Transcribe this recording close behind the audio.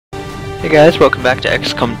Hey guys, welcome back to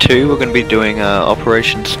XCOM 2. We're going to be doing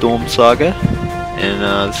Operation Storm Saga,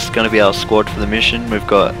 and this is going to be our squad for the mission. We've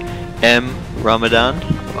got M, Ramadan,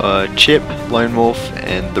 Chip, Lone Wolf,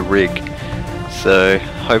 and the Rig. So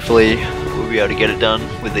hopefully we'll be able to get it done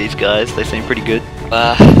with these guys. They seem pretty good.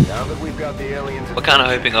 We're kind of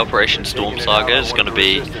hoping Operation Storm Saga is going to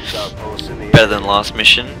be better than last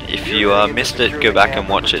mission. If you missed it, go back and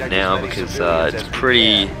watch it now, because it's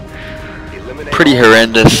pretty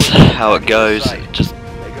horrendous how it goes. Just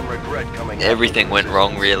everything went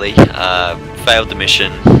wrong really. Failed the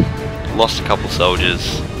mission, lost a couple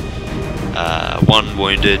soldiers, one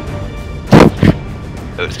wounded.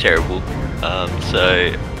 It was terrible.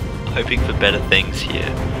 So hoping for better things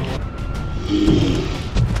here.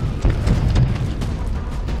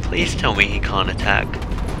 Please tell me he can't attack.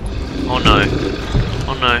 Oh no.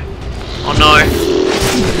 Oh no. Oh no.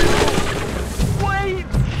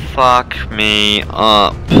 Fuck me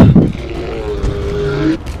up.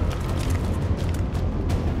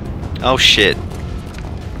 Oh shit.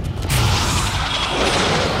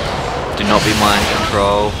 Do not be mind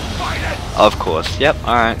control. Of course. Yep,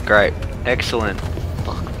 alright, great. Excellent.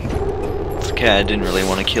 Fuck me. It's okay, I didn't really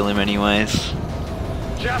want to kill him anyways.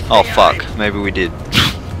 Oh fuck, maybe we did.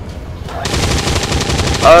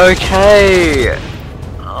 Okay!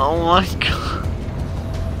 Oh my god.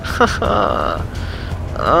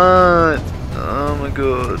 Oh my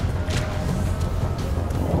god.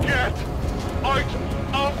 Get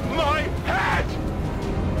out of my head!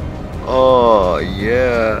 Oh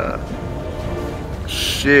yeah.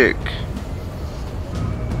 Sick.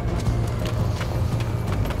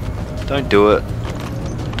 Don't do it.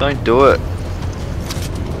 Don't do it.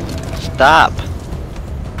 Stop.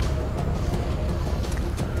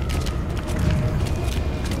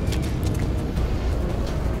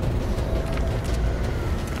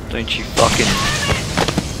 Don't you fucking...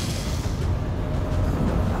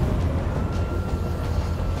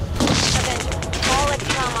 All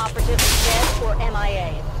XCOM operatives dead or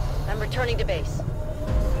MIA. I'm returning to base.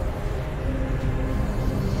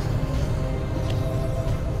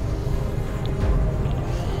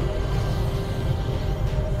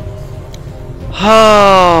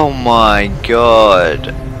 Oh my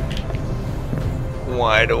god.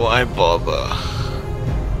 Why do I bother?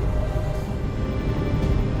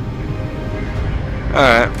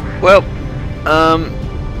 Alright, well,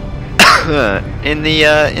 in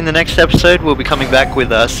the next episode we'll be coming back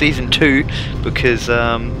with Season 2, because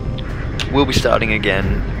we'll be starting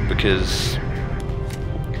again, because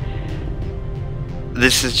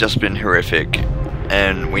this has just been horrific,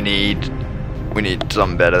 and we need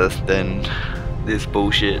something better than this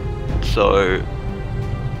bullshit. So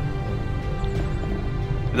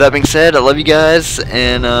with that being said, I love you guys,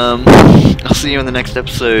 and I'll see you in the next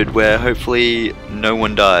episode, where hopefully no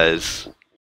one dies.